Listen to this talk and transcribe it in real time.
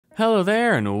Hello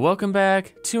there and welcome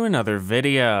back to another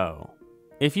video.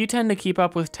 If you tend to keep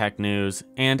up with tech news,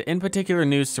 and in particular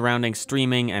news surrounding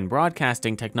streaming and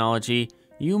broadcasting technology,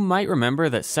 you might remember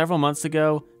that several months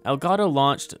ago, Elgato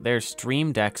launched their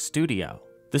Stream Deck Studio.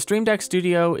 The Stream Deck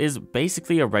Studio is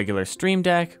basically a regular Stream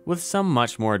Deck with some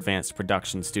much more advanced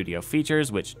production studio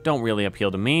features which don't really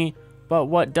appeal to me, but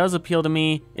what does appeal to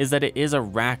me is that it is a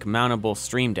rack-mountable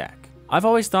Stream Deck. I've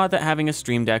always thought that having a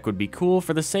Stream Deck would be cool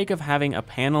for the sake of having a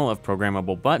panel of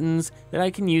programmable buttons that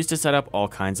I can use to set up all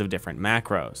kinds of different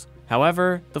macros.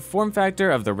 However, the form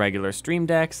factor of the regular Stream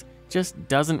Decks just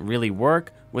doesn't really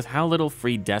work with how little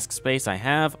free desk space I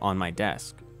have on my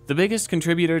desk. The biggest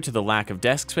contributor to the lack of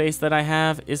desk space that I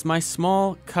have is my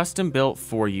small, custom-built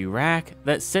 4U rack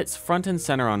that sits front and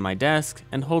center on my desk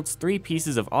and holds 3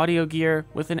 pieces of audio gear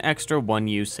with an extra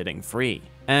 1U sitting free.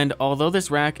 And although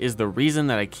this rack is the reason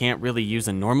that I can't really use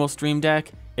a normal Stream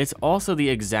Deck, it's also the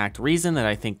exact reason that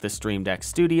I think the Stream Deck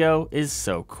Studio is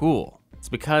so cool. It's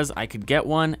because I could get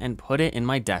one and put it in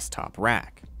my desktop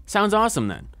rack. Sounds awesome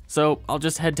then. So I'll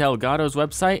just head to Elgato's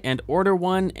website and order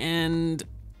one and...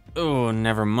 oh,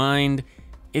 never mind.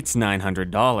 It's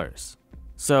 $900.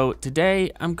 So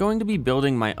today, I'm going to be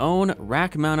building my own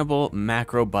rack-mountable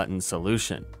macro button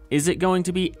solution. Is it going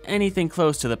to be anything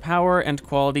close to the power and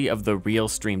quality of the real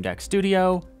Stream Deck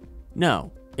Studio?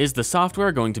 No. Is the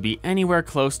software going to be anywhere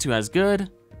close to as good?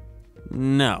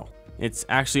 No. It's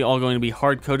actually all going to be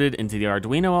hard-coded into the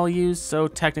Arduino I'll use, so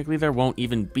technically there won't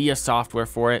even be a software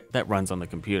for it that runs on the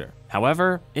computer.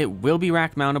 However, it will be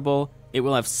rack-mountable, it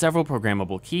will have several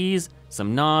programmable keys,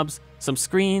 some knobs, some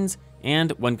screens,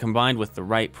 and when combined with the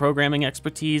right programming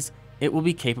expertise, it will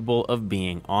be capable of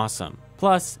being awesome.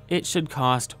 Plus, it should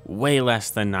cost way less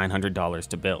than $900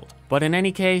 to build. But in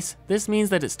any case, this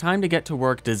means that it's time to get to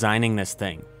work designing this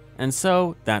thing. And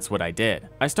so, that's what I did.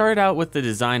 I started out with the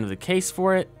design of the case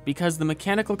for it because the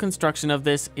mechanical construction of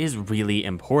this is really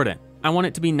important. I want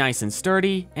it to be nice and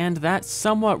sturdy, and that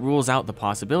somewhat rules out the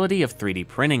possibility of 3D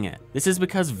printing it. This is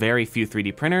because very few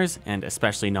 3D printers, and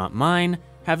especially not mine,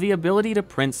 have the ability to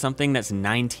print something that's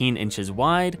 19 inches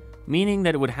wide, meaning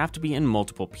that it would have to be in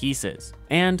multiple pieces.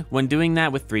 And when doing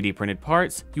that with 3D printed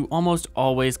parts, you almost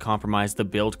always compromise the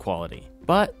build quality.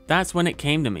 But that's when it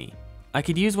came to me. I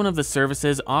could use one of the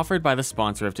services offered by the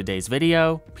sponsor of today's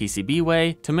video,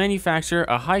 PCBWay, to manufacture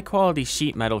a high-quality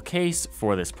sheet metal case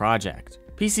for this project.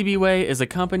 PCBWay is a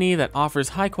company that offers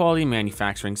high-quality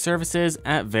manufacturing services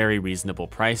at very reasonable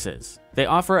prices. They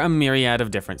offer a myriad of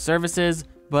different services,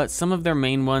 but some of their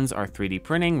main ones are 3D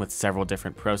printing with several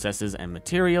different processes and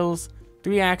materials,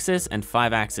 3-axis and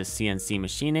 5-axis CNC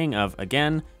machining of,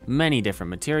 again, many different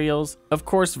materials, of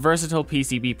course versatile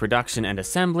PCB production and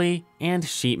assembly, and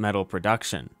sheet metal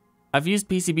production. I've used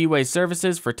PCBWay's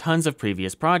services for tons of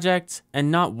previous projects, and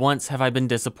not once have I been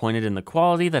disappointed in the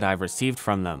quality that I've received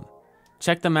from them.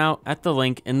 Check them out at the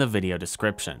link in the video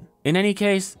description. In any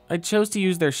case, I chose to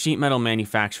use their sheet metal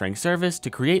manufacturing service to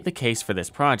create the case for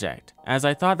this project, as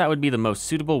I thought that would be the most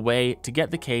suitable way to get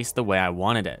the case the way I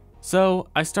wanted it. So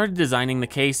I started designing the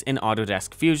case in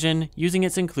Autodesk Fusion using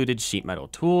its included sheet metal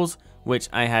tools, which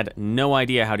I had no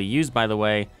idea how to use, by the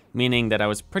way, meaning that I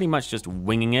was pretty much just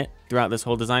winging it throughout this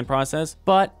whole design process,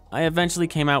 but I eventually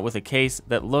came out with a case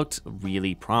that looked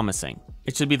really promising.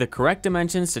 It should be the correct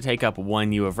dimensions to take up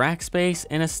 1U of rack space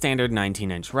in a standard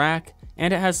 19-inch rack,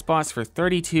 and it has spots for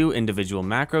 32 individual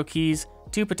macro keys,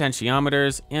 2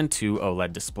 potentiometers, and 2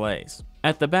 OLED displays.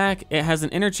 At the back, it has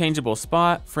an interchangeable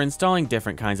spot for installing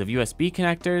different kinds of USB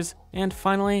connectors, and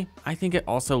finally, I think it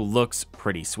also looks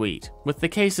pretty sweet. With the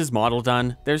case's model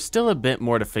done, there's still a bit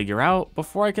more to figure out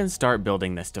before I can start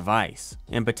building this device.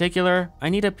 In particular, I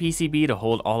need a PCB to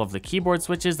hold all of the keyboard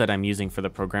switches that I'm using for the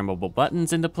programmable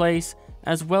buttons into place,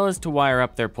 as well as to wire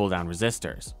up their pull-down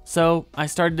resistors. So I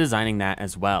started designing that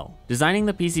as well. Designing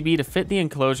the PCB to fit the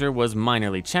enclosure was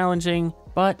minorly challenging,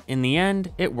 but in the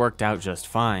end, it worked out just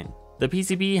fine. The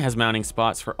PCB has mounting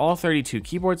spots for all 32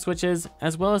 keyboard switches,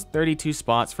 as well as 32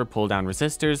 spots for pull-down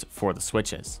resistors for the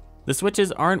switches. The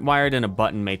switches aren't wired in a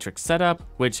button matrix setup,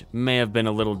 which may have been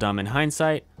a little dumb in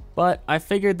hindsight, but I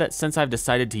figured that since I've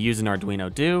decided to use an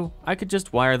Arduino Do, I could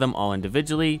just wire them all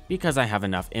individually because I have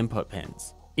enough input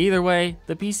pins. Either way,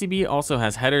 the PCB also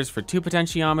has headers for 2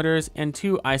 potentiometers and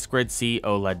 2 I2C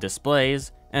OLED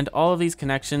displays, and all of these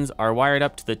connections are wired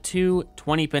up to the 2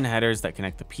 20-pin headers that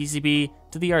connect the PCB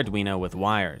to the Arduino with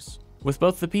wires. With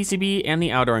both the PCB and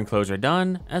the outer enclosure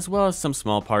done, as well as some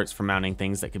small parts for mounting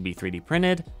things that could be 3D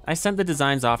printed, I sent the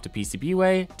designs off to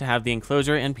PCBWay to have the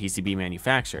enclosure and PCB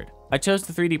manufactured. I chose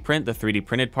to 3D print the 3D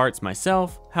printed parts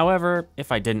myself. However, if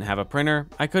I didn't have a printer,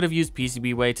 I could have used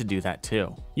PCBWay to do that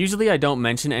too. Usually I don't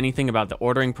mention anything about the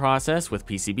ordering process with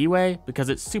PCBWay because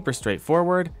it's super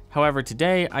straightforward. However,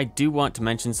 today I do want to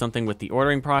mention something with the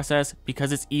ordering process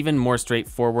because it's even more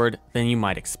straightforward than you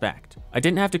might expect. I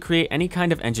didn't have to create any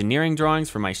kind of engineering drawings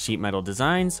for my sheet metal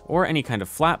designs or any kind of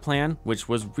flat plan, which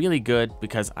was really good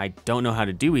because I don't know how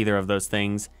to do either of those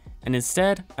things. And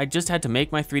instead, I just had to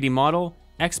make my 3D model,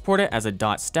 export it as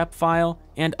a .step file,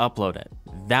 and upload it.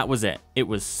 That was it. It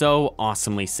was so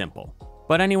awesomely simple.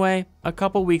 But anyway, a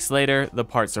couple weeks later, the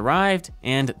parts arrived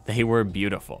and they were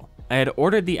beautiful. I had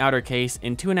ordered the outer case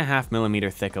in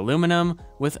 2.5mm thick aluminum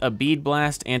with a bead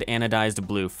blast and anodized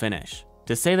blue finish.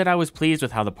 To say that I was pleased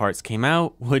with how the parts came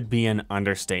out would be an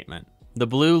understatement. The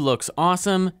blue looks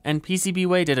awesome, and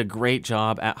PCBWay did a great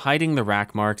job at hiding the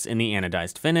rack marks in the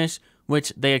anodized finish,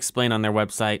 which they explain on their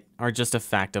website are just a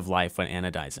fact of life when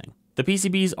anodizing. The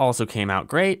PCBs also came out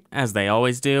great, as they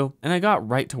always do, and I got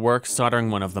right to work soldering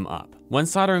one of them up. When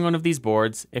soldering one of these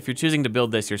boards, if you're choosing to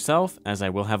build this yourself, as I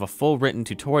will have a full written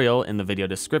tutorial in the video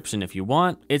description if you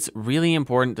want, it's really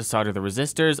important to solder the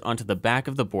resistors onto the back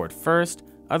of the board first,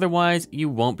 otherwise you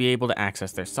won't be able to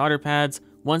access their solder pads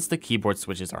once the keyboard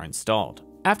switches are installed.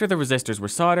 After the resistors were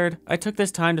soldered, I took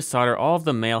this time to solder all of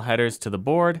the male headers to the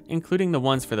board, including the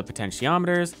ones for the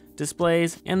potentiometers,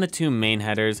 displays, and the two main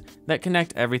headers that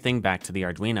connect everything back to the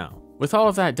Arduino. With all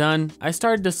of that done, I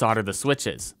started to solder the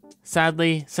switches.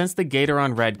 Sadly, since the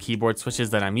Gatoron red keyboard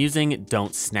switches that I'm using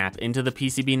don't snap into the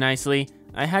PCB nicely,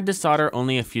 I had to solder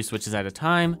only a few switches at a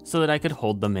time so that I could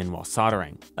hold them in while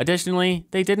soldering. Additionally,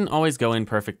 they didn't always go in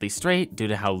perfectly straight due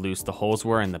to how loose the holes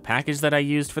were in the package that I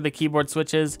used for the keyboard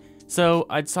switches, so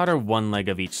I'd solder one leg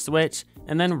of each switch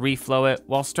and then reflow it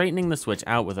while straightening the switch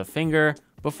out with a finger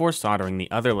before soldering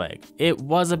the other leg. It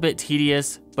was a bit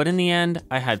tedious, but in the end,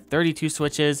 I had 32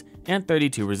 switches and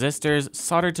 32 resistors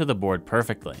soldered to the board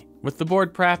perfectly. With the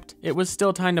board prepped, it was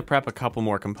still time to prep a couple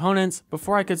more components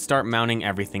before I could start mounting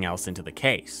everything else into the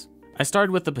case. I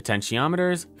started with the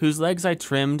potentiometers, whose legs I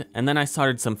trimmed, and then I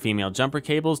soldered some female jumper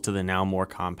cables to the now more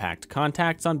compact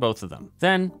contacts on both of them.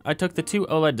 Then, I took the two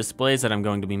OLED displays that I'm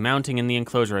going to be mounting in the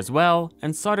enclosure as well,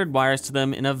 and soldered wires to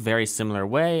them in a very similar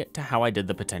way to how I did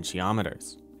the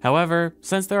potentiometers. However,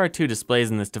 since there are two displays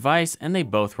in this device and they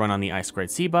both run on the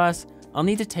I2C bus, I'll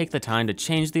need to take the time to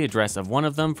change the address of one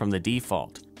of them from the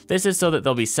default. This is so that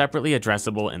they'll be separately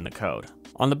addressable in the code.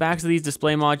 On the backs of these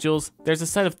display modules, there's a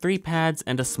set of 3 pads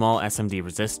and a small SMD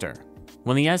resistor.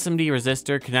 When the SMD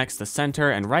resistor connects the center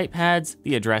and right pads,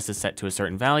 the address is set to a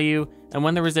certain value, and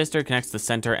when the resistor connects the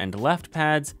center and left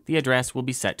pads, the address will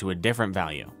be set to a different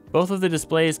value. Both of the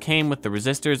displays came with the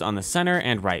resistors on the center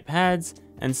and right pads,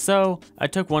 and so I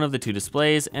took one of the two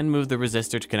displays and moved the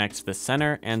resistor to connect to the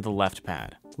center and the left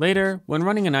pad. Later, when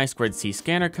running an I2C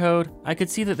scanner code, I could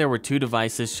see that there were 2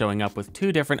 devices showing up with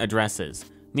 2 different addresses,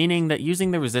 meaning that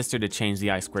using the resistor to change the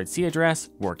I2C address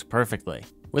worked perfectly.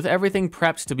 With everything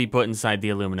prepped to be put inside the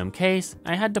aluminum case,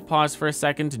 I had to pause for a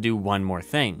second to do one more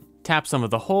thing: tap some of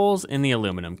the holes in the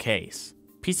aluminum case.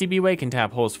 PCBWay can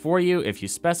tap holes for you if you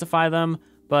specify them,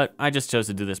 but I just chose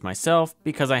to do this myself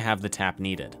because I have the tap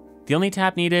needed. The only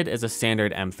tap needed is a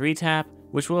standard M3 tap,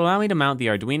 which will allow me to mount the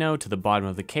Arduino to the bottom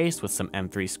of the case with some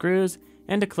M3 screws,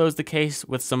 and to close the case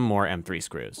with some more M3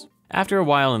 screws. After a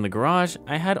while in the garage,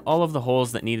 I had all of the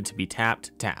holes that needed to be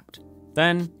tapped.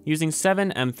 Then, using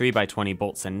 7 M3x20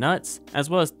 bolts and nuts, as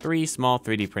well as 3 small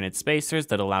 3D printed spacers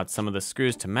that allowed some of the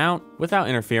screws to mount without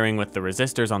interfering with the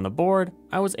resistors on the board,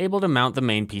 I was able to mount the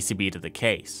main PCB to the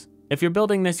case. If you're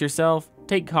building this yourself,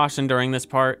 take caution during this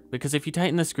part, because if you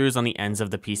tighten the screws on the ends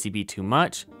of the PCB too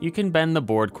much, you can bend the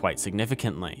board quite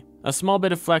significantly. A small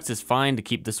bit of flex is fine to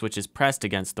keep the switches pressed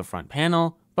against the front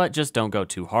panel, but just don't go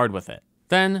too hard with it.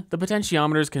 Then, the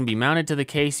potentiometers can be mounted to the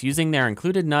case using their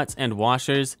included nuts and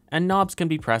washers, and knobs can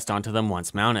be pressed onto them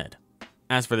once mounted.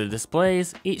 As for the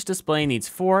displays, each display needs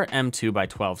 4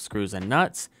 M2x12 screws and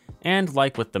nuts, and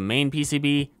like with the main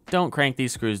PCB, don't crank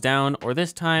these screws down, or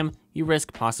this time, you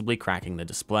risk possibly cracking the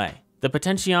display. The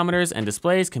potentiometers and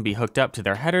displays can be hooked up to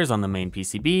their headers on the main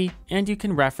PCB, and you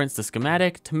can reference the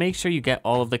schematic to make sure you get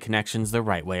all of the connections the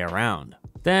right way around.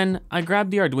 Then, I grabbed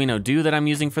the Arduino Do that I'm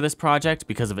using for this project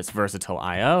because of its versatile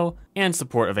I/O and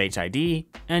support of HID,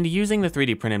 and using the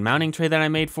 3D printed mounting tray that I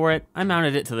made for it, I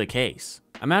mounted it to the case.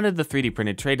 I mounted the 3D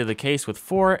printed tray to the case with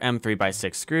 4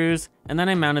 M3x6 screws, and then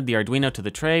I mounted the Arduino to the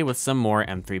tray with some more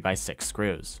M3x6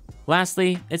 screws.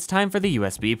 Lastly, it's time for the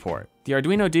USB port. The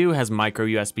Arduino Do has micro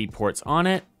USB ports on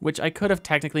it, which I could have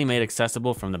technically made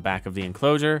accessible from the back of the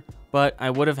enclosure, but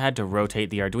I would have had to rotate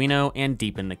the Arduino and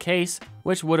deepen the case,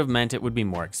 which would have meant it would be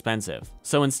more expensive.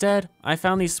 So instead, I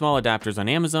found these small adapters on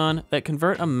Amazon that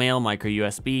convert a male micro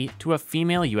USB to a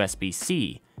female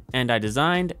USB-C, and I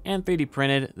designed and 3D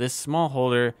printed this small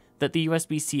holder that the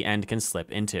USB-C end can slip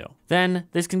into. Then,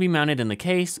 this can be mounted in the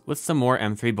case with some more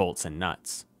M3 bolts and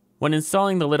nuts. When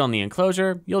installing the lid on the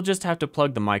enclosure, you'll just have to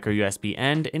plug the micro USB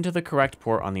end into the correct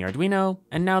port on the Arduino,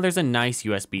 and now there's a nice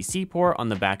USB-C port on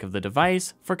the back of the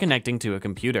device for connecting to a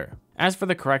computer. As for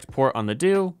the correct port on the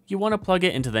Do, you want to plug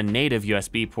it into the native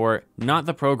USB port, not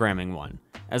the programming one,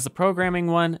 as the programming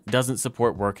one doesn't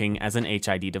support working as an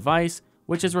HID device,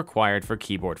 which is required for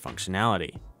keyboard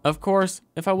functionality. Of course,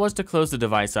 if I was to close the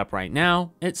device up right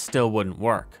now, it still wouldn't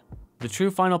work. The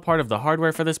true final part of the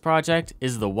hardware for this project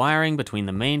is the wiring between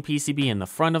the main PCB in the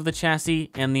front of the chassis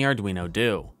and the Arduino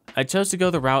Do. I chose to go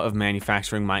the route of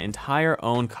manufacturing my entire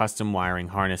own custom wiring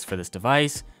harness for this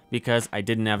device because I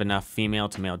didn't have enough female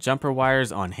to male jumper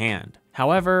wires on hand.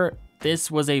 However,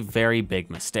 this was a very big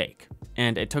mistake,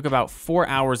 and it took about 4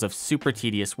 hours of super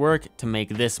tedious work to make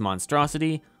this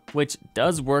monstrosity, which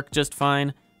does work just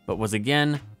fine, but was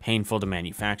again painful to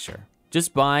manufacture.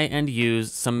 Just buy and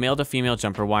use some male to female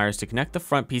jumper wires to connect the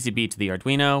front PCB to the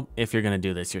Arduino if you're gonna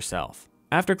do this yourself.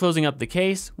 After closing up the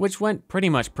case, which went pretty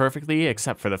much perfectly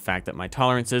except for the fact that my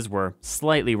tolerances were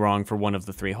slightly wrong for one of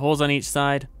the 3 holes on each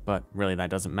side, but really that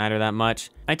doesn't matter that much,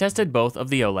 I tested both of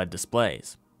the OLED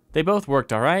displays. They both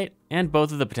worked alright, and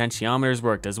both of the potentiometers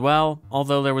worked as well,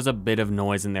 although there was a bit of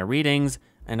noise in their readings,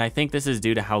 and I think this is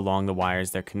due to how long the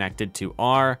wires they're connected to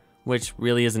are, which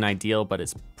really isn't ideal, but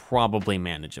it's probably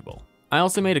manageable. I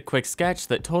also made a quick sketch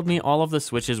that told me all of the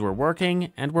switches were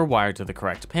working and were wired to the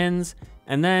correct pins,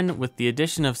 and then with the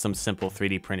addition of some simple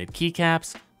 3D printed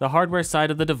keycaps, the hardware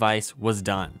side of the device was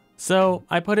done. So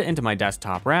I put it into my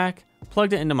desktop rack,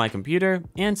 plugged it into my computer,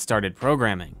 and started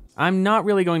programming. I'm not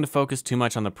really going to focus too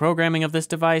much on the programming of this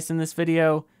device in this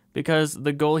video, because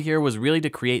the goal here was really to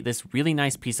create this really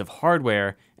nice piece of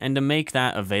hardware and to make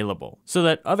that available, so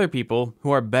that other people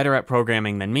who are better at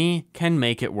programming than me can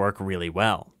make it work really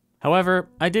well. However,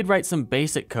 I did write some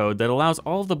basic code that allows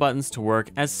all of the buttons to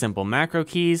work as simple macro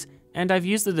keys, and I've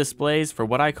used the displays for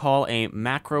what I call a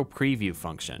macro preview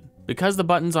function. Because the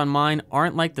buttons on mine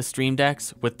aren't like the Stream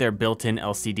Decks with their built-in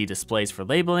LCD displays for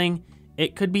labeling,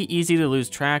 it could be easy to lose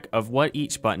track of what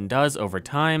each button does over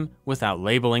time without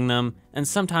labeling them, and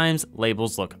sometimes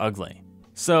labels look ugly.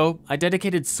 So I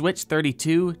dedicated switch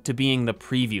 32 to being the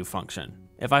preview function.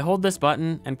 If I hold this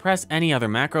button and press any other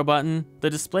macro button, the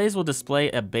displays will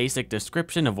display a basic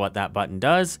description of what that button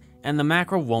does, and the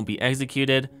macro won't be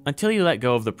executed until you let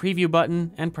go of the preview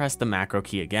button and press the macro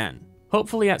key again.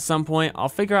 Hopefully at some point, I'll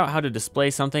figure out how to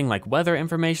display something like weather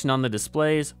information on the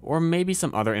displays, or maybe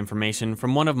some other information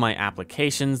from one of my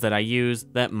applications that I use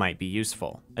that might be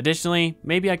useful. Additionally,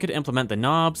 maybe I could implement the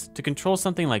knobs to control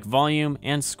something like volume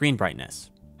and screen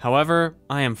brightness. However,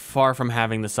 I am far from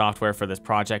having the software for this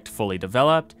project fully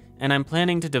developed, and I'm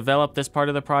planning to develop this part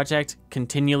of the project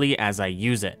continually as I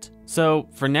use it. So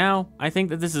for now, I think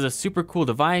that this is a super cool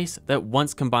device that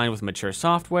once combined with mature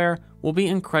software will be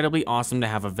incredibly awesome to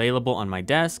have available on my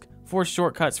desk for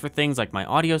shortcuts for things like my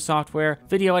audio software,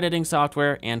 video editing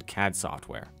software, and CAD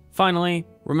software. Finally,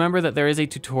 remember that there is a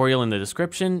tutorial in the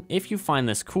description if you find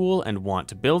this cool and want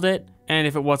to build it, and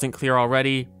if it wasn't clear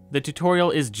already, the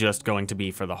tutorial is just going to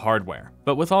be for the hardware.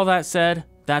 But with all that said,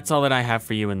 that's all that I have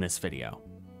for you in this video.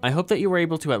 I hope that you were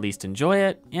able to at least enjoy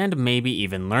it, and maybe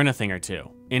even learn a thing or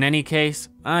two. In any case,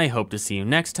 I hope to see you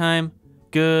next time.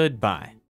 Goodbye.